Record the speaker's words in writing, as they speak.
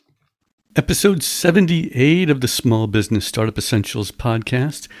Episode 78 of the Small Business Startup Essentials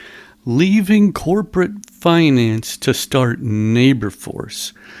podcast, Leaving Corporate Finance to Start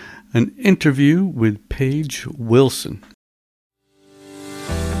NeighborForce, an interview with Paige Wilson.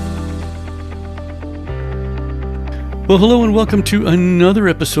 Well, hello and welcome to another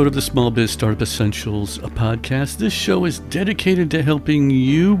episode of the Small Biz Startup Essentials, a podcast. This show is dedicated to helping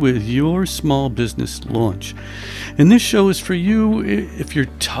you with your small business launch. And this show is for you if you're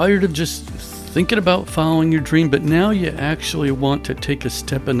tired of just thinking about following your dream, but now you actually want to take a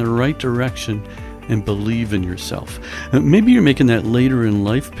step in the right direction and believe in yourself. Maybe you're making that later in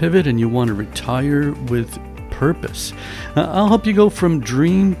life pivot and you want to retire with purpose. I'll help you go from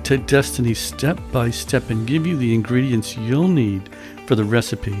dream to destiny step by step and give you the ingredients you'll need for the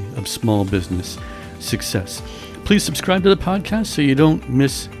recipe of small business success. Please subscribe to the podcast so you don't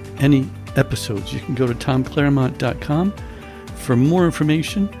miss any episodes. You can go to tomclaremont.com for more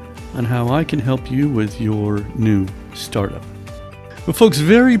information on how I can help you with your new startup. Well, folks,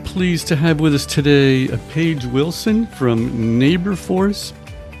 very pleased to have with us today Paige Wilson from NeighborForce.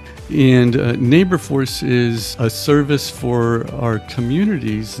 And NeighborForce is a service for our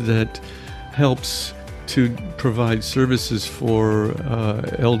communities that helps to provide services for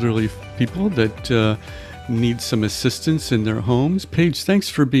elderly people that need some assistance in their homes. Paige, thanks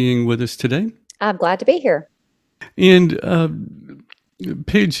for being with us today. I'm glad to be here. And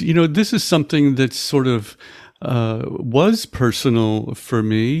Paige, this is something that's sort of was personal for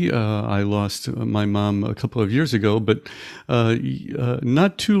me. I lost my mom a couple of years ago, but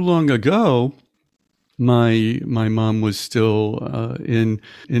not too long ago, my mom was still in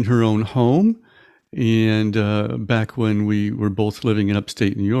her own home, and back when we were both living in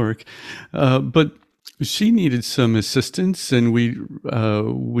upstate New York, but she needed some assistance, and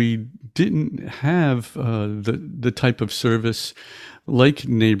we didn't have the type of service like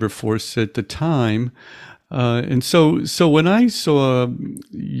NeighborForce at the time. And so when I saw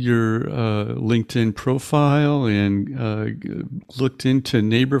your LinkedIn profile and looked into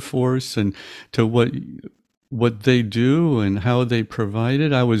NeighborForce and to what they do and how they provide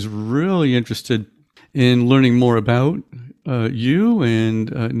it, I was really interested in learning more about you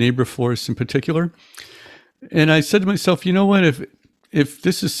and NeighborForce in particular. And I said to myself, you know what, if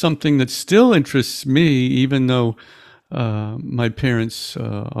this is something that still interests me, even though my parents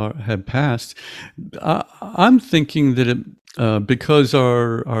have passed, I'm thinking that because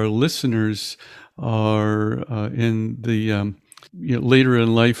our listeners are in the later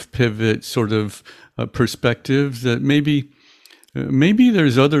in life pivot sort of perspective, that maybe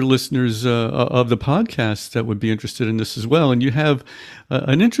there's other listeners of the podcast that would be interested in this as well. And you have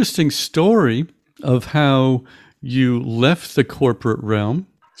an interesting story of how you left the corporate realm,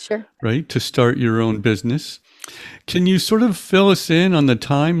 Sure. right, to start your own business. Can you sort of fill us in on the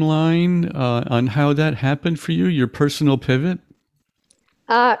timeline on how that happened for you, your personal pivot?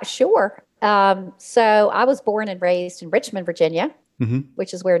 Sure. So I was born and raised in Richmond, Virginia,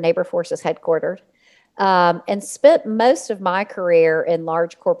 which is where NeighborForce is headquartered, and spent most of my career in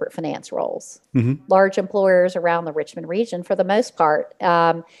large corporate finance roles, large employers around the Richmond region for the most part.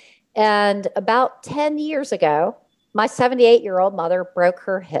 And about 10 years ago, my 78-year-old mother broke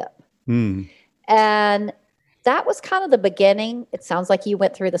her hip. And that was kind of the beginning. It sounds like you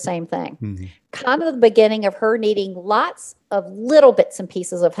went through the same thing. Kind of the beginning of her needing lots of little bits and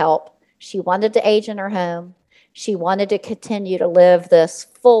pieces of help. She wanted to age in her home. She wanted to continue to live this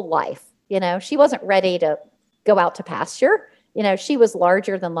full life. She wasn't ready to go out to pasture. She was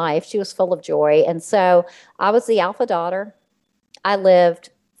larger than life. She was full of joy. And so I was the alpha daughter. I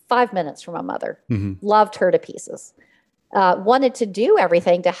lived 5 minutes from my mother, loved her to pieces, wanted to do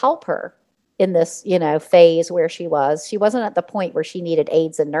everything to help her in this, phase where she was. She wasn't at the point where she needed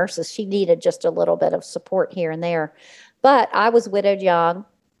aides and nurses. She needed just a little bit of support here and there. But I was widowed young.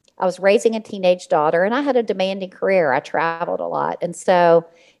 I was raising a teenage daughter, and I had a demanding career. I traveled a lot. And so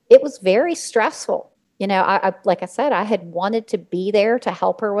it was very stressful. I like I said, I had wanted to be there to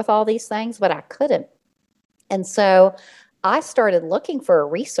help her with all these things, but I couldn't. And so I started looking for a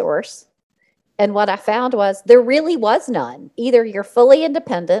resource. And what I found was there really was none. Either you're fully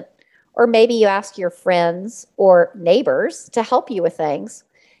independent, or maybe you ask your friends or neighbors to help you with things,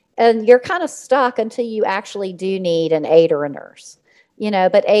 and you're kind of stuck until you actually do need an aide or a nurse.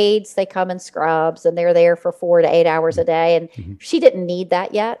 But aides, they come in scrubs and they're there for 4 to 8 hours a day. And she didn't need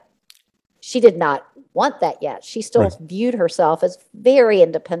that yet. She did not want that yet. She still viewed herself as very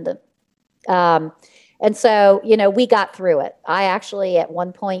independent. And so, we got through it. I actually, at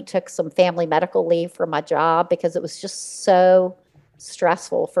one point, took some family medical leave from my job because it was just so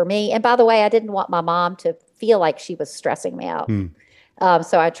stressful for me. And by the way, I didn't want my mom to feel like she was stressing me out.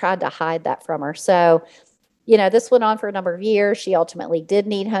 So I tried to hide that from her. So, this went on for a number of years. She ultimately did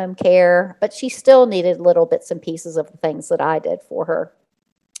need home care, but she still needed little bits and pieces of the things that I did for her.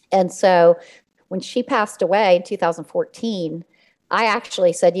 And so when she passed away in 2014, I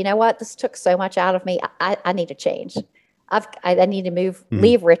actually said, you know what, this took so much out of me. I need to change. I need to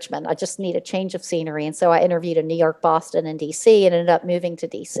leave Richmond. I just need a change of scenery. And so I interviewed in New York, Boston, and DC, and ended up moving to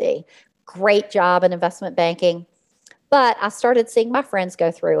DC. Great job in investment banking. But I started seeing my friends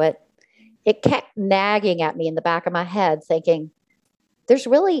go through it. It kept nagging at me in the back of my head, thinking,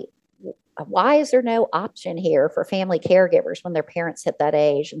 why is there no option here for family caregivers when their parents hit that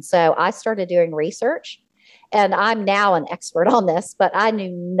age? And so I started doing research, and I'm now an expert on this, but I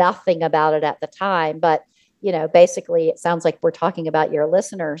knew nothing about it at the time. But, basically it sounds like we're talking about your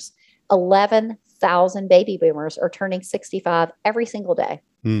listeners. 11,000 baby boomers are turning 65 every single day.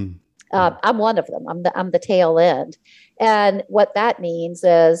 I'm one of them. I'm the tail end. And what that means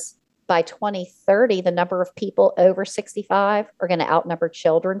is by 2030, the number of people over 65 are going to outnumber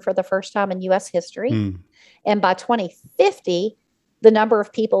children for the first time in U.S. history. And by 2050, the number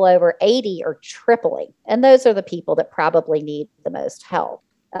of people over 80 are tripling. And those are the people that probably need the most help.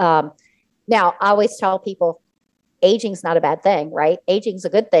 Now, I always tell people, aging's not a bad thing, right? Aging's a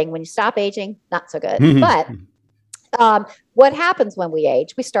good thing. When you stop aging, not so good. But what happens when we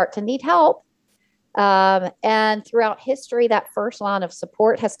age? We start to need help. And throughout history, that first line of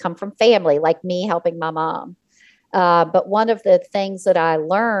support has come from family, like me helping my mom. But one of the things that I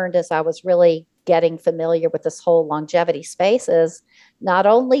learned as I was really getting familiar with this whole longevity space is not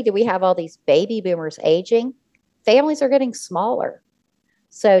only do we have all these baby boomers aging, families are getting smaller.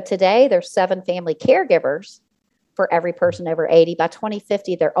 So today there's 7 family caregivers for every person over 80. By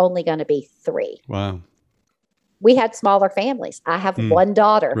 2050, they're only going to be 3. Wow. We had smaller families. I have one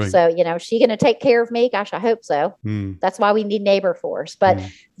daughter. Right. So, is she going to take care of me? Gosh, I hope so. That's why we need Neighbor Force. But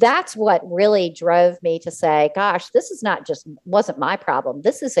that's what really drove me to say, gosh, this is wasn't my problem.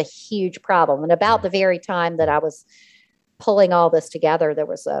 This is a huge problem. And about the very time that I was pulling all this together, there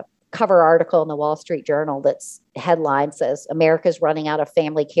was a cover article in the Wall Street Journal that's headline says, America's running out of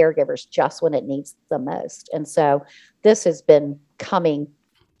family caregivers just when it needs them most. And so this has been coming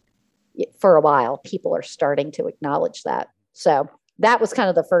for a while. People are starting to acknowledge that. So that was kind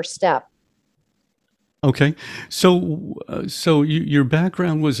of the first step. Okay. So your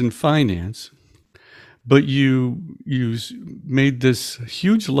background was in finance, but you made this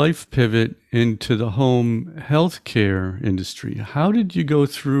huge life pivot into the home healthcare industry. How did you go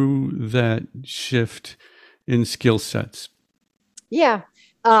through that shift in skill sets? Yeah.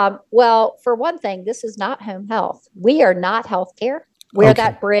 Well, for one thing, this is not home health. We are not healthcare. We're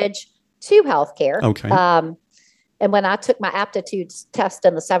that bridge to healthcare. Okay. And when I took my aptitude test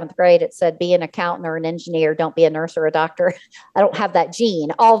in the 7th grade, it said, be an accountant or an engineer. Don't be a nurse or a doctor. I don't have that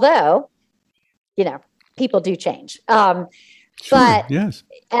gene, although, people do change. Sure, but yes,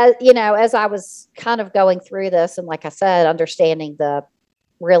 as I was kind of going through this, and like I said, understanding the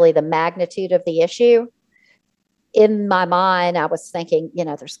magnitude of the issue, in my mind, I was thinking,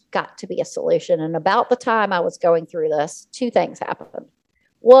 there's got to be a solution. And about the time I was going through this, 2 things happened.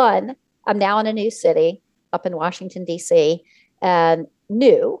 One, I'm now in a new city up in Washington, D.C., and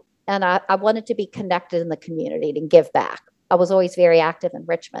I wanted to be connected in the community and give back. I was always very active in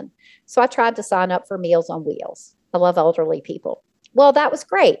Richmond. So I tried to sign up for Meals on Wheels. I love elderly people. Well, that was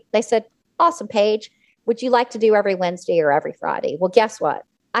great. They said, awesome, Paige. Would you like to do every Wednesday or every Friday? Well, guess what?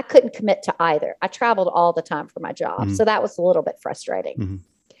 I couldn't commit to either. I traveled all the time for my job. So that was a little bit frustrating.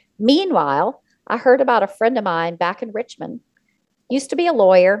 Meanwhile, I heard about a friend of mine back in Richmond, used to be a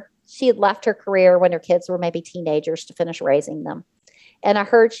lawyer. She had left her career when her kids were maybe teenagers to finish raising them. And I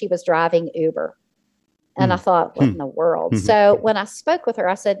heard she was driving Uber. And I thought, what in the world? So when I spoke with her,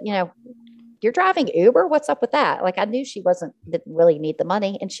 I said, you're driving Uber? What's up with that? Like, I knew she didn't really need the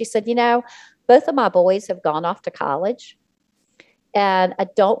money. And she said, both of my boys have gone off to college. And I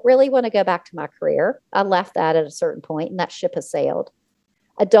don't really want to go back to my career. I left that at a certain point, and that ship has sailed.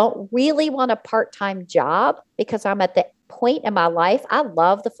 I don't really want a part-time job because I'm at the point in my life. I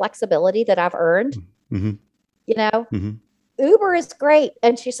love the flexibility that I've earned. Uber is great.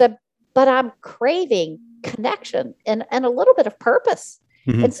 And she said, but I'm craving connection and a little bit of purpose.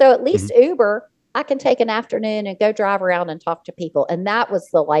 And so at least Uber, I can take an afternoon and go drive around and talk to people. And that was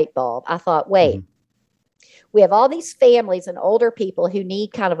the light bulb. I thought, wait, we have all these families and older people who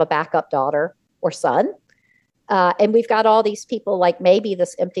need kind of a backup daughter or son. And we've got all these people like maybe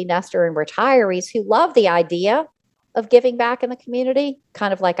this empty nester and retirees who love the idea of giving back in the community,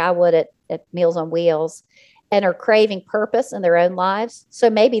 kind of like I would at Meals on Wheels, and are craving purpose in their own lives. So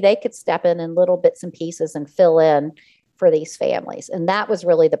maybe they could step in little bits and pieces and fill in for these families. And that was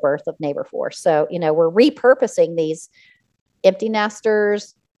really the birth of Neighbor Force. So, we're repurposing these empty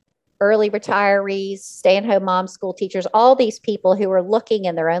nesters, early retirees, stay-at-home moms, school teachers, all these people who are looking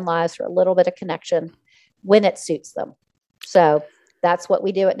in their own lives for a little bit of connection when it suits them. So that's what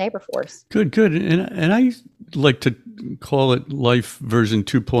we do at Neighbor Force. Good. And I like to call it life version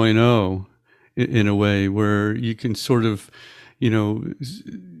 2.0 in a way where you can sort of,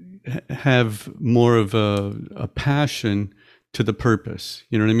 have more of a passion to the purpose.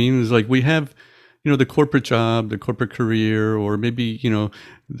 You know what I mean? It's like we have, the corporate job, the corporate career, or maybe, a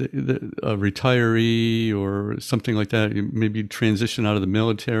retiree or something like that, maybe transition out of the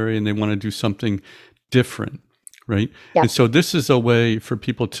military and they want to do something different, right? Yeah. And so this is a way for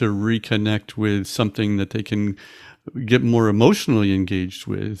people to reconnect with something that they can get more emotionally engaged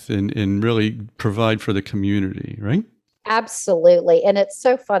with and really provide for the community, right? Absolutely. And it's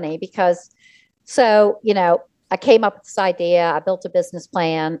so funny because, I came up with this idea. I built a business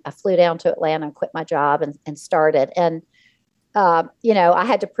plan. I flew down to Atlanta and quit my job and started. And, I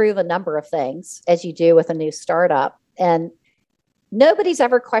had to prove a number of things, as you do with a new startup. And nobody's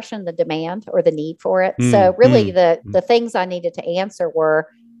ever questioned the demand or the need for it. So really the things I needed to answer were,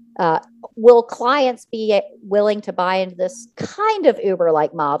 will clients be willing to buy into this kind of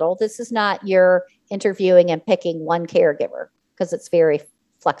Uber-like model? This is not your interviewing and picking one caregiver because it's very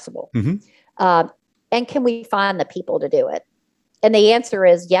flexible. And can we find the people to do it? And the answer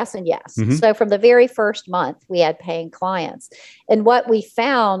is yes and yes. So from the very first month, we had paying clients. And what we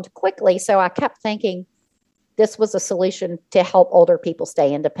found quickly, so I kept thinking this was a solution to help older people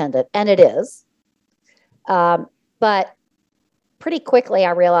stay independent. And it is. But pretty quickly,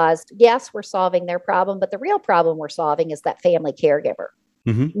 I realized, yes, we're solving their problem, but the real problem we're solving is that family caregiver.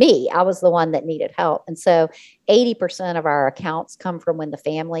 Me, I was the one that needed help. And so 80% of our accounts come from when the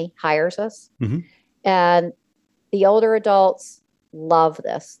family hires us. And the older adults love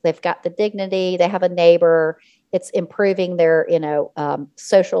this. They've got the dignity. They have a neighbor. It's improving their,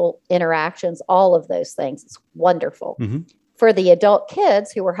 social interactions, all of those things. It's wonderful. For the adult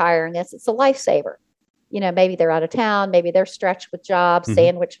kids who are hiring us, it's a lifesaver. Maybe they're out of town, maybe they're stretched with jobs,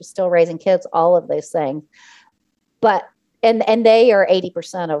 sandwiched with still raising kids, all of those things. But, and they are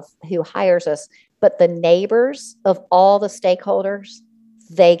 80% of who hires us, but the neighbors of all the stakeholders,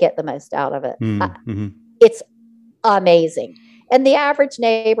 they get the most out of it. It's amazing. And the average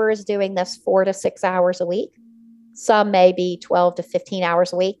neighbor is doing this 4 to 6 hours a week. Some may be 12 to 15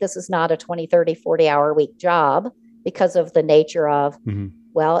 hours a week. This is not a 20, 30, 40 hour a week job because of the nature of,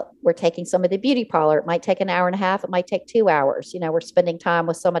 well, we're taking some of the beauty parlor. It might take an hour and a half. It might take 2 hours. We're spending time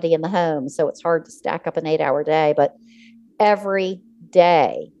with somebody in the home. So it's hard to stack up an 8-hour day. But every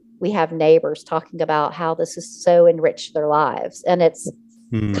day we have neighbors talking about how this has so enriched their lives. And it's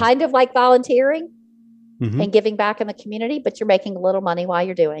kind of like volunteering and giving back in the community, but you're making a little money while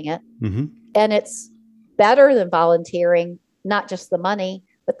you're doing it. And it's better than volunteering, not just the money,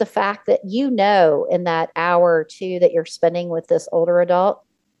 but the fact that in that hour or two that you're spending with this older adult,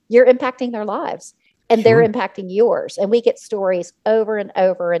 you're impacting their lives and they're impacting yours. And we get stories over and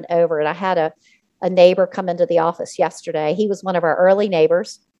over and over. And I had a neighbor come into the office yesterday. He was one of our early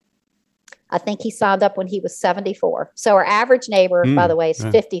neighbors. I think he signed up when he was 74. So our average neighbor, by the way, is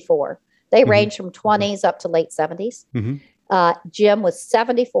 54. They range from 20s up to late 70s. Jim was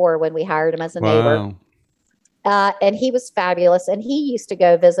 74 when we hired him as a neighbor. And he was fabulous. And he used to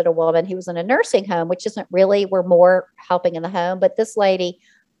go visit a woman who was in a nursing home, which isn't really, we're more helping in the home. But this lady,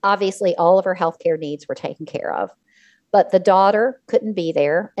 obviously, all of her healthcare needs were taken care of. But the daughter couldn't be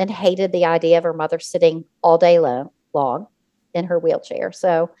there and hated the idea of her mother sitting all day long in her wheelchair.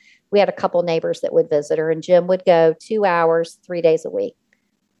 So we had a couple neighbors that would visit her, and Jim would go 2 hours, 3 days a week.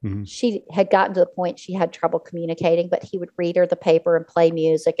 She had gotten to the point she had trouble communicating, but he would read her the paper and play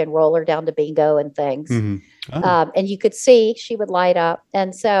music and roll her down to bingo and things. And you could see she would light up.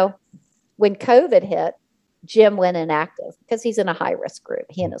 And so when COVID hit, Jim went inactive because he's in a high risk group,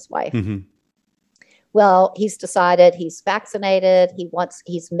 he and his wife. Well, he's decided he's vaccinated.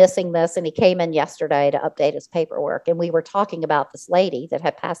 He's missing this. And he came in yesterday to update his paperwork. And we were talking about this lady that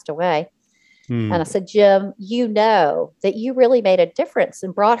had passed away. And I said, Jim, that you really made a difference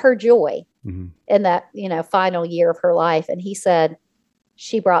and brought her joy in that, final year of her life. And he said,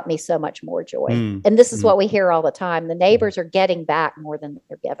 she brought me so much more joy. And this is what we hear all the time. The neighbors are getting back more than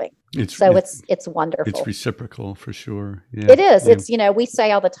they're giving. It's wonderful. It's reciprocal for sure. Yeah. It is. Yeah. It's, we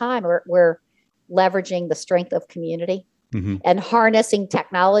say all the time, we're leveraging the strength of community and harnessing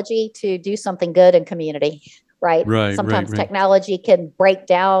technology to do something good in community, right? Sometimes technology can break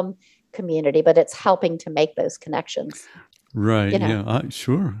down community, but it's helping to make those connections. Right. Yeah.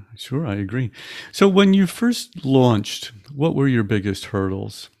 Sure. I agree. So when you first launched, what were your biggest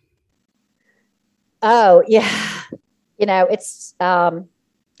hurdles? Oh, yeah. It's,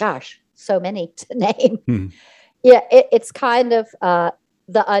 gosh, so many to name. Hmm. Yeah, it's kind of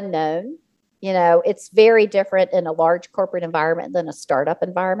the unknown. It's very different in a large corporate environment than a startup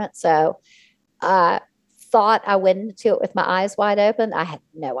environment. So I thought I went into it with my eyes wide open. I had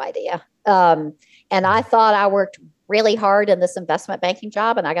no idea. And I thought I worked really hard in this investment banking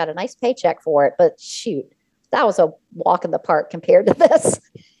job and I got a nice paycheck for it. But shoot, that was a walk in the park compared to this.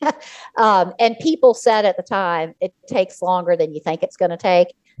 And people said at the time, it takes longer than you think it's going to take.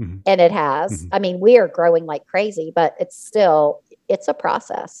 Mm-hmm. And it has. Mm-hmm. I mean, we are growing like crazy, but it's a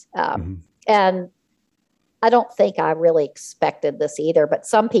process. And I don't think I really expected this either, but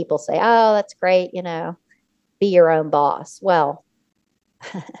some people say, oh, that's great. Be your own boss. Well,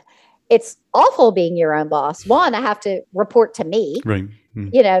 it's awful being your own boss. One, I have to report to me. Right.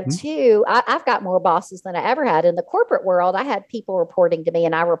 Mm-hmm. Two, I've got more bosses than I ever had. In the corporate world, I had people reporting to me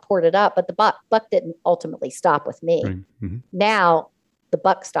and I reported up, but the buck didn't ultimately stop with me. Right. Mm-hmm. Now the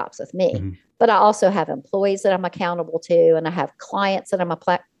buck stops with me. Mm-hmm. But I also have employees that I'm accountable to, and I have clients that I'm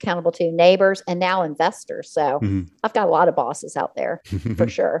accountable to, neighbors, and now investors. So mm-hmm. I've got a lot of bosses out there for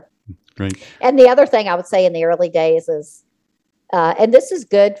sure. Right. And the other thing I would say in the early days is, and this is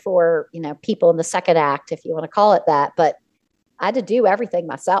good for, people in the second act, if you want to call it that, but I had to do everything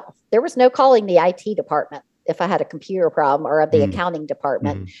myself. There was no calling the IT department if I had a computer problem or the accounting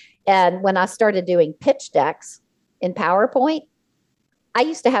department. Mm-hmm. And when I started doing pitch decks in PowerPoint, I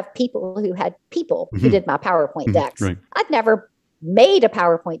used to have people who did my PowerPoint decks. Right. I'd never made a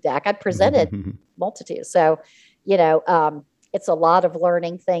PowerPoint deck. I'd presented multitudes. So, it's a lot of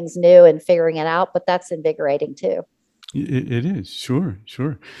learning things new and figuring it out, but that's invigorating too. It is. Sure.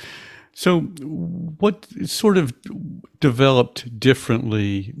 So what sort of developed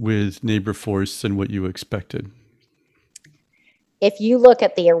differently with NeighborForce than what you expected? If you look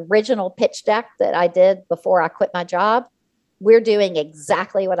at the original pitch deck that I did before I quit my job, we're doing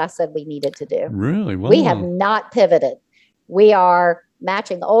exactly what I said we needed to do. Really? Wow. We have not pivoted. We are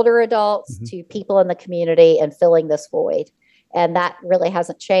matching older adults to people in the community and filling this void. And that really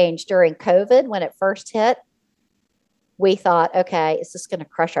hasn't changed. During COVID, when it first hit, we thought, okay, is this going to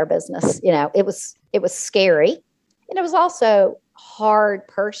crush our business? It was scary. And it was also hard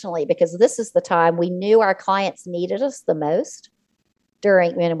personally because this is the time we knew our clients needed us the most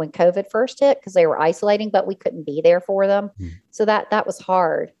during when COVID first hit, because they were isolating, but we couldn't be there for them. So that was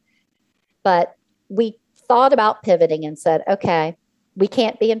hard. But we thought about pivoting and said, okay, we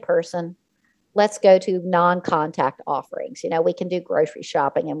can't be in person. Let's go to non-contact offerings. We can do grocery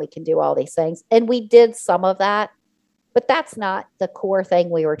shopping and we can do all these things. And we did some of that, but that's not the core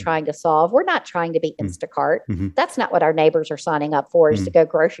thing we were trying to solve. We're not trying to be Instacart. That's not what our neighbors are signing up for, is to go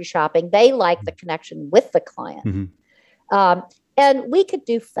grocery shopping. They like the connection with the client. And we could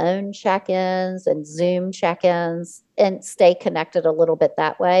do phone check-ins and Zoom check-ins and stay connected a little bit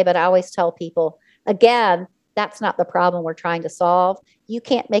that way. But I always tell people, again, that's not the problem we're trying to solve. You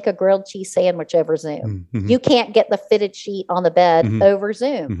can't make a grilled cheese sandwich over Zoom. You can't get the fitted sheet on the bed over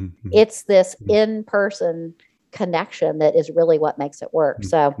Zoom. It's this in-person connection that is really what makes it work.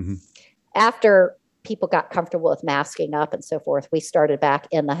 So after people got comfortable with masking up and so forth, we started back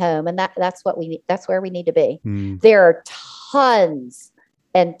in the home, and that's what we need. That's where we need to be. There are tons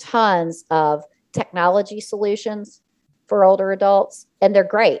and tons of technology solutions for older adults, and they're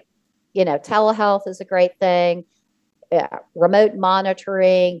great. Telehealth is a great thing, remote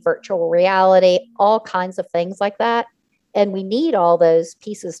monitoring, virtual reality, all kinds of things like that. And we need all those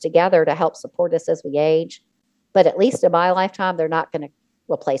pieces together to help support us as we age. But at least in my lifetime, they're not going to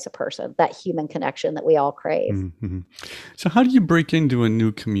replace a person, that human connection that we all crave. So how do you break into a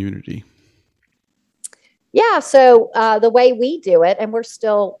new community? Yeah, so the way we do it, and we're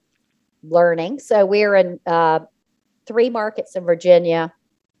still learning. So we're in 3 markets in Virginia,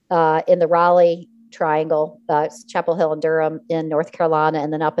 in the Raleigh Triangle, Chapel Hill and Durham in North Carolina,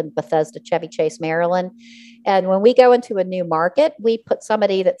 and then up in Bethesda, Chevy Chase, Maryland. And when we go into a new market, we put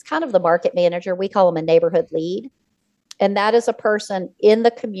somebody that's kind of the market manager. We call them a neighborhood lead. And that is a person in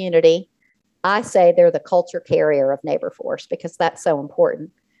the community. I say they're the culture carrier of NeighborForce because that's so important.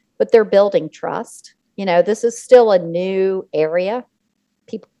 But they're building trust. This is still a new area.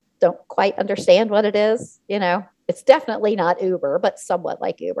 People don't quite understand what it is. It's definitely not Uber, but somewhat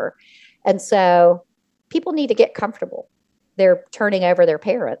like Uber. And so people need to get comfortable. They're turning over their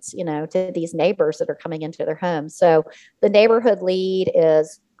parents, to these neighbors that are coming into their homes. So the neighborhood lead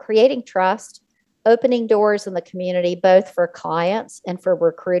is creating trust, opening doors in the community, both for clients and for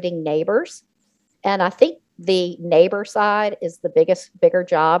recruiting neighbors. And I think the neighbor side is the bigger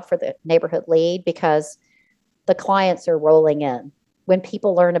job for the neighborhood lead, because the clients are rolling in. When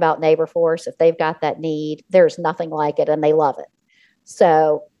people learn about NeighborForce, if they've got that need, there's nothing like it and they love it.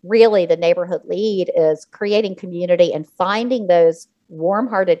 So really the neighborhood lead is creating community and finding those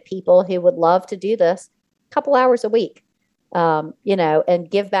warm-hearted people who would love to do this a couple hours a week, and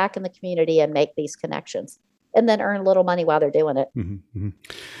give back in the community and make these connections, and then earn a little money while they're doing it. Mm-hmm.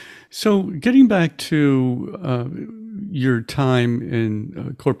 So getting back to your time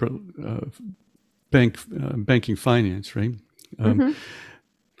in corporate banking finance, right?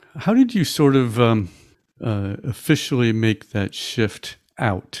 How did you sort of officially make that shift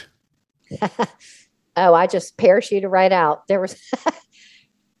out? Oh, I just parachuted right out. There was,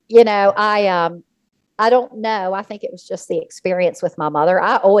 I don't know. I think it was just the experience with my mother.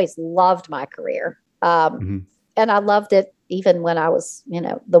 I always loved my career. And I loved it even when I was,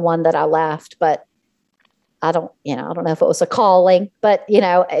 the one that I left, but I don't know if it was a calling, but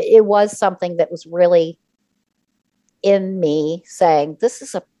it was something that was really in me saying, this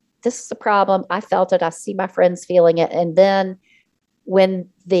is a problem. I felt it. I see my friends feeling it. And then when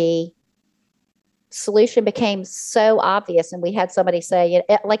the solution became so obvious and we had somebody say,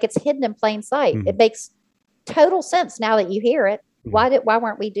 like, it's hidden in plain sight. It makes total sense now that you hear it. Why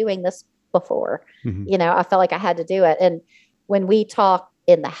weren't we doing this before? I felt like I had to do it. And when we talk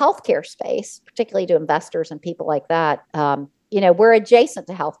in the healthcare space, particularly to investors and people like that, we're adjacent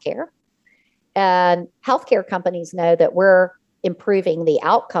to healthcare, and healthcare companies know that we're improving the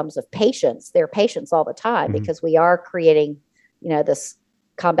outcomes of their patients all the time, because we are creating, this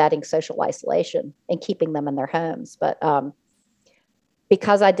combating social isolation and keeping them in their homes. But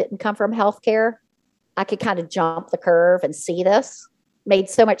because I didn't come from healthcare, I could kind of jump the curve and see this.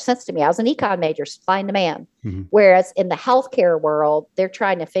 Made so much sense to me. I was an econ major, supply and demand. Whereas in the healthcare world, they're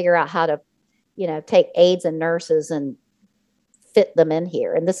trying to figure out how to, take aides and nurses and fit them in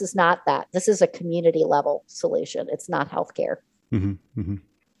here. And this is not that. This is a community level solution. It's not healthcare.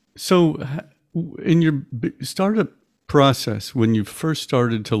 So in your startup process, when you first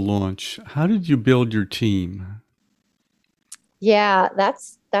started to launch, how did you build your team? Yeah,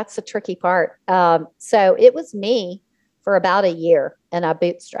 that's a tricky part. So it was me for about a year, and I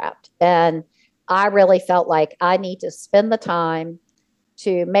bootstrapped. And I really felt like I need to spend the time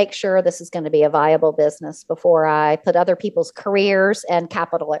to make sure this is going to be a viable business before I put other people's careers and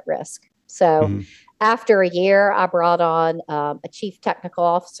capital at risk. So after a year, I brought on a chief technical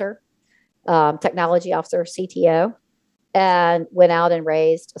officer, technology officer, CTO, and went out and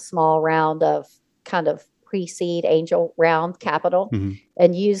raised a small round of kind of pre-seed angel round capital,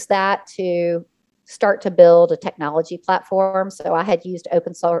 and used that to start to build a technology platform. So I had used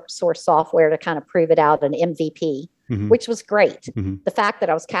open source software to kind of prove it out, an MVP, which was great. The fact that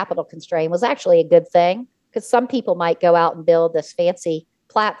I was capital constrained was actually a good thing, because some people might go out and build this fancy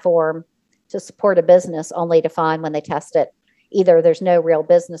platform to support a business only to find when they test it, either there's no real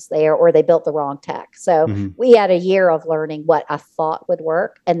business there or they built the wrong tech. So we had a year of learning what I thought would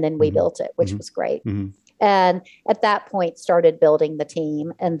work, and then we built it, which was great. And at that point started building the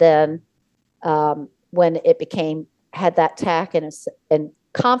team. And then when it had that tech and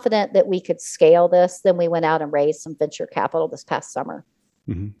confident that we could scale this, then we went out and raised some venture capital this past summer.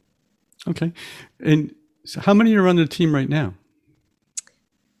 Okay. And so how many are on the team right now?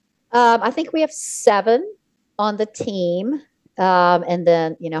 I think we have 7 on the team. And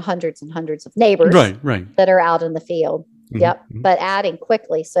then, hundreds and hundreds of neighbors that are out in the field. But adding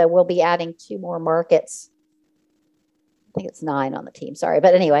quickly. So we'll be adding 2 more markets. I think it's 9 on the team. Sorry.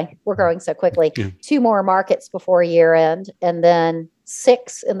 But anyway, we're growing so quickly. 2 more markets before year end, and then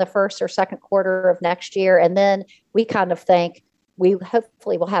 6 in the first or second quarter of next year. And then we kind of think we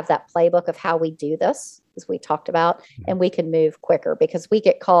hopefully will have that playbook of how we do this, as we talked about, and we can move quicker, because we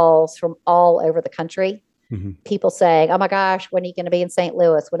get calls from all over the country. People saying, oh my gosh, when are you going to be in St.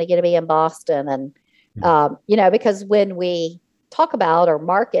 Louis? When are you going to be in Boston? And, because when we talk about or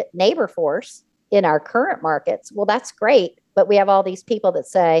market NeighborForce in our current markets, well, that's great. But we have all these people that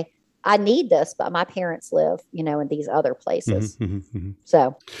say, I need this, but my parents live, in these other places.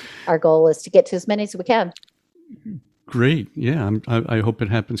 So our goal is to get to as many as we can. Great. Yeah. I hope it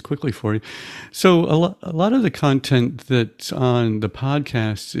happens quickly for you. So a lot of the content that's on the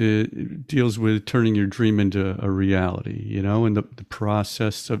podcast deals with turning your dream into a reality, and the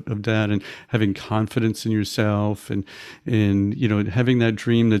process of that, and having confidence in yourself, and having that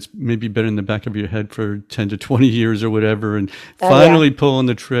dream that's maybe been in the back of your head for 10 to 20 years or whatever, and finally pulling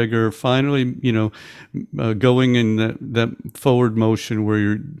the trigger, finally, going in that forward motion where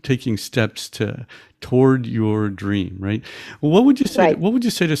you're taking steps to toward your dream, right? Well, what would you say? Right. What would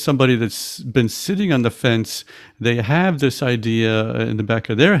you say to somebody that's been sitting on the fence? They have this idea in the back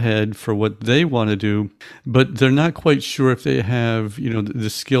of their head for what they want to do, but they're not quite sure if they have, the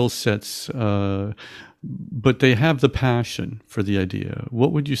skill sets, but they have the passion for the idea.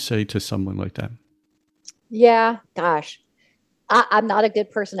 What would you say to someone like that? Yeah, gosh. I'm not a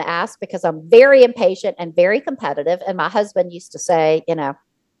good person to ask because I'm very impatient and very competitive. And my husband used to say,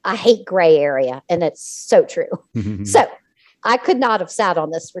 I hate gray area. And it's so true. So I could not have sat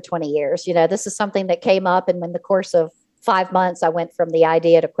on this for 20 years. This is something that came up. And in the course of 5 months, I went from the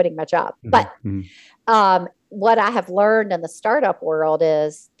idea to quitting my job. But what I have learned in the startup world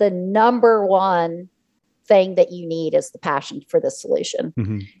is the number one thing that you need is the passion for the solution.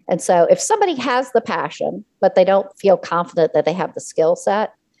 And so if somebody has the passion, but they don't feel confident that they have the skill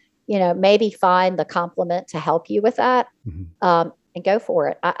set, maybe find the complement to help you with that, and go for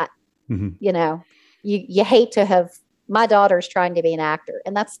it. You hate to have, my daughter's trying to be an actor,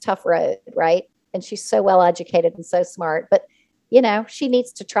 and that's a tough road, right? And she's so well educated and so smart, but she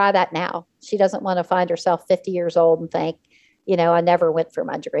needs to try that now. She doesn't want to find herself 50 years old and think, I never went for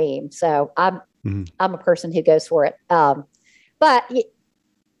my dream. So I'm a person who goes for it. But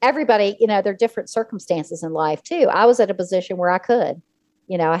everybody, there are different circumstances in life too. I was at a position where I could,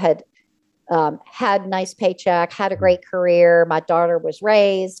 I had had a nice paycheck, had a great career. My daughter was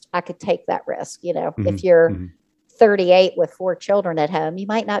raised. I could take that risk. If you're 38 with 4 children at home, you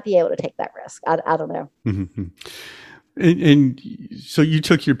might not be able to take that risk. I don't know. And so you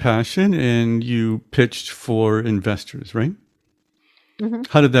took your passion and you pitched for investors, right?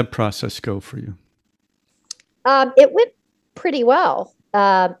 How did that process go for you? It went pretty well.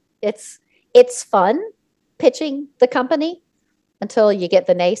 It's fun pitching the company until you get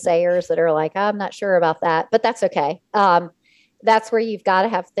the naysayers that are like, I'm not sure about that, but that's okay. That's where you've got to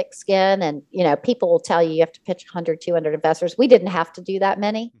have thick skin. And, people will tell you have to pitch 100, 200 investors. We didn't have to do that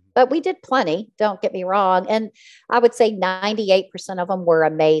many, but we did plenty. Don't get me wrong. And I would say 98% of them were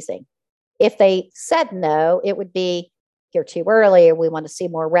amazing. If they said no, it would be, you're too early, or we want to see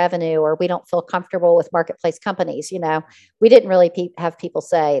more revenue, or we don't feel comfortable with marketplace companies. We didn't really have people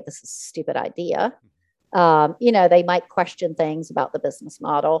say, this is a stupid idea. They might question things about the business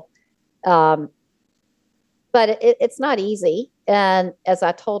model. But it's not easy. And as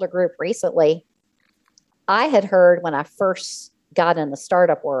I told a group recently, I had heard when I first got in the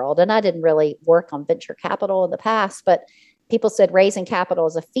startup world, and I didn't really work on venture capital in the past, but people said raising capital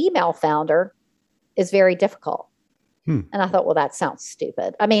as a female founder is very difficult. And I thought, well, that sounds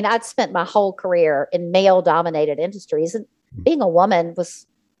stupid. I mean, I'd spent my whole career in male-dominated industries, and being a woman was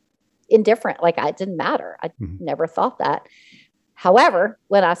indifferent. Like, it didn't matter. I never thought that. However,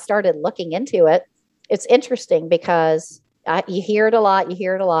 when I started looking into it, it's interesting because you hear it a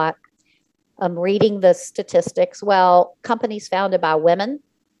lot. I'm reading the statistics. Well, companies founded by women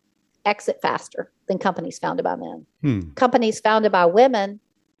exit faster than companies founded by men. Companies founded by women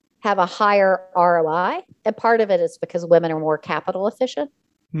have a higher ROI. And part of it is because women are more capital efficient.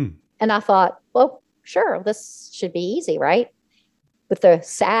 And I thought, well, sure, this should be easy, right? But the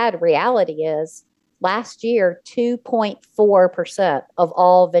sad reality is last year, 2.4% of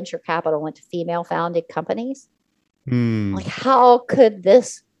all venture capital went to female founded companies. Like, how could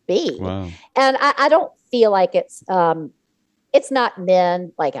this be? Wow. And I don't feel like it's not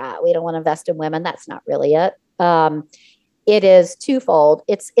men like, we don't want to invest in women. That's not really it. It is twofold.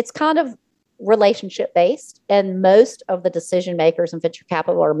 It's kind of relationship based, and most of the decision makers in venture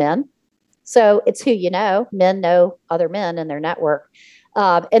capital are men. So it's who you know. Men know other men in their network,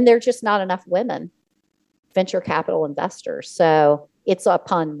 and there are just not enough women venture capital investors. So it's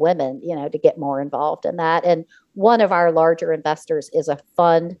upon women, to get more involved in that. And one of our larger investors is a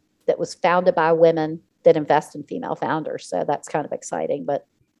fund that was founded by women that invest in female founders. So that's kind of exciting. But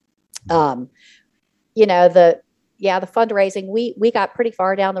the fundraising, we got pretty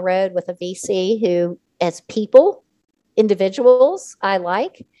far down the road with a VC who, as individuals, I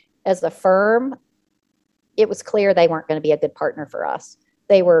like. As a firm, it was clear they weren't going to be a good partner for us.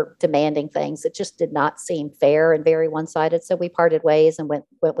 They were demanding things that just did not seem fair and very one-sided. So we parted ways and went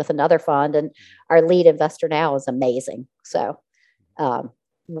with another fund. And our lead investor now is amazing. So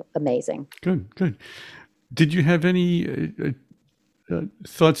amazing. Good. Did you have any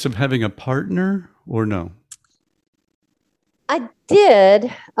thoughts of having a partner or no? I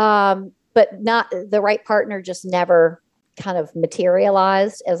did, but not the right partner, just never kind of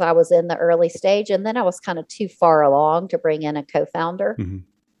materialized as I was in the early stage. And then I was kind of too far along to bring in a co-founder.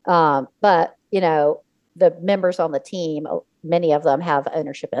 But, the members on the team, many of them have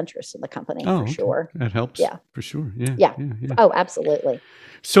ownership interests in the company for sure. That helps. Yeah. For sure. Yeah. Yeah. Oh, absolutely.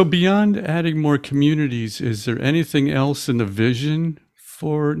 So beyond adding more communities, is there anything else in the vision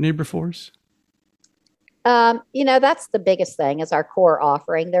for NeighborForce? That's the biggest thing is our core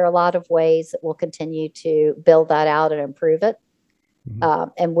offering. There are a lot of ways that we'll continue to build that out and improve it.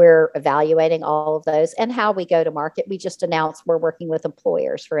 And we're evaluating all of those and how we go to market. We just announced we're working with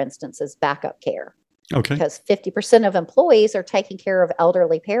employers, for instance, as backup care. Okay. Because 50% of employees are taking care of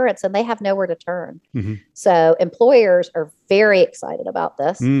elderly parents and they have nowhere to turn. So employers are very excited about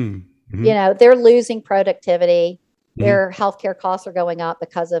this. They're losing productivity. Their healthcare costs are going up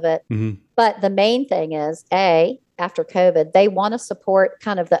because of it. But the main thing is, after COVID, they want to support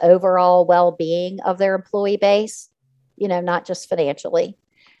kind of the overall well-being of their employee base, not just financially.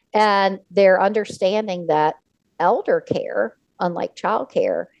 And they're understanding that elder care, unlike child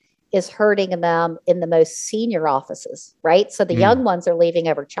care, is hurting them in the most senior offices, right? So the young ones are leaving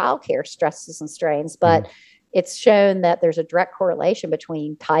over childcare stresses and strains, but it's shown that there's a direct correlation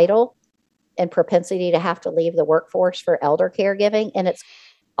between title and propensity to have to leave the workforce for elder caregiving. And it's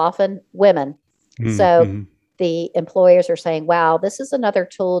often women. So the employers are saying, wow, this is another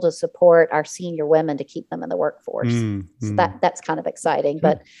tool to support our senior women to keep them in the workforce. So that's kind of exciting.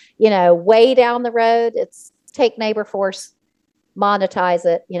 But, way down the road, it's take NeighborForce, monetize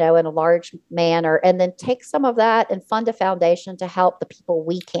it, in a large manner, and then take some of that and fund a foundation to help the people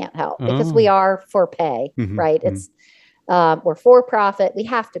we can't help because we are for pay, right? It's we're for profit. We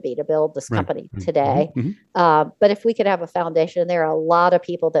have to be to build this company today. But if we could have a foundation, there are a lot of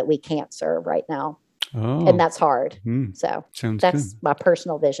people that we can't serve right now. And that's hard. So that's my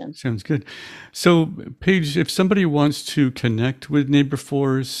personal vision. Sounds good. So Paige, if somebody wants to connect with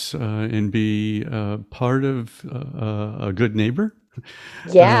NeighborForce and be part of a good neighbor,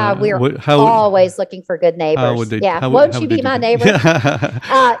 we're always looking for good neighbors. Won't you be my neighbor?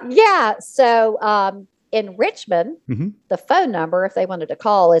 So in Richmond, the phone number, if they wanted to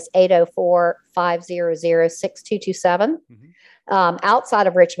call, is 804-500-6227. Outside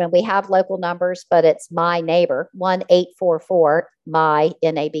of Richmond, we have local numbers, but it's my neighbor, 1-844-MY,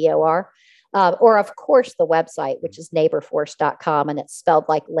 NABOR. Or, of course, the website, which is neighborforce.com, and it's spelled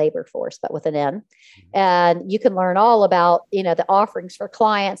like labor force, but with an N. And you can learn all about, the offerings for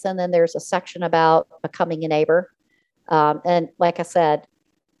clients. And then there's a section about becoming a neighbor. And like I said,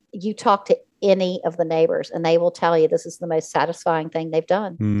 you talk to any of the neighbors and they will tell you this is the most satisfying thing they've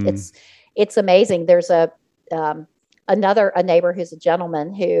done. It's amazing. There's a neighbor who's a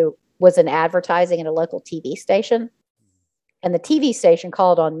gentleman who was in advertising at a local TV station, and the TV station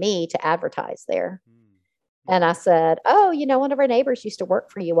called on me to advertise there. And I said, one of our neighbors used to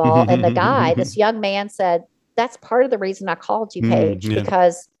work for you all. And the guy, this young man, said, that's part of the reason I called you, Paige,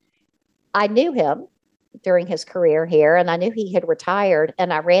 because I knew him during his career here and I knew he had retired,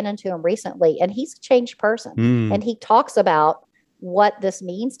 and I ran into him recently and he's a changed person. And he talks about what this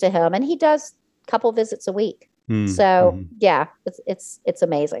means to him, and he does a couple visits a week. So it's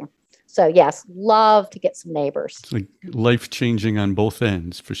amazing. So yes, love to get some neighbors. It's like life-changing on both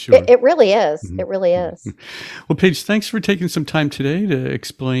ends, for sure. It really is. It really is. Well, Paige, thanks for taking some time today to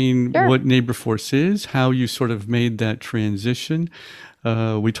explain what NeighborForce is, how you sort of made that transition.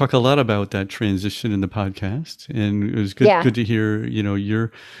 We talk a lot about that transition in the podcast, and it was good to hear,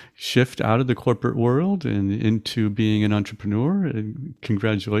 your shift out of the corporate world and into being an entrepreneur. And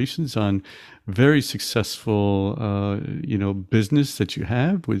congratulations on very successful, business that you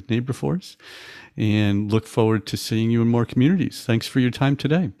have with NeighborForce, and look forward to seeing you in more communities. Thanks for your time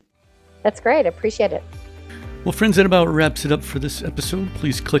today. That's great. I appreciate it. Well, friends, that about wraps it up for this episode.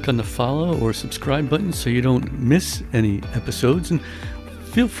 Please click on the follow or subscribe button so you don't miss any episodes. And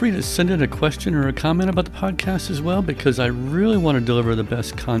feel free to send in a question or a comment about the podcast as well, because I really want to deliver the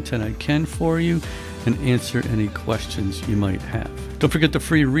best content I can for you and answer any questions you might have. Don't forget the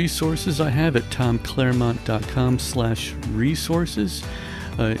free resources I have at tomclaremont.com/resources.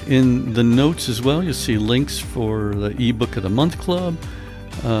 In the notes as well, you'll see links for the ebook of the month club,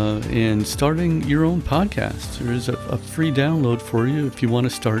 and starting your own podcast. There is a free download for you if you want to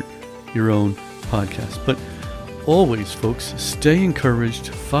start your own podcast. But always, folks, stay encouraged,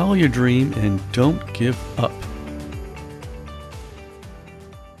 follow your dream, and don't give up.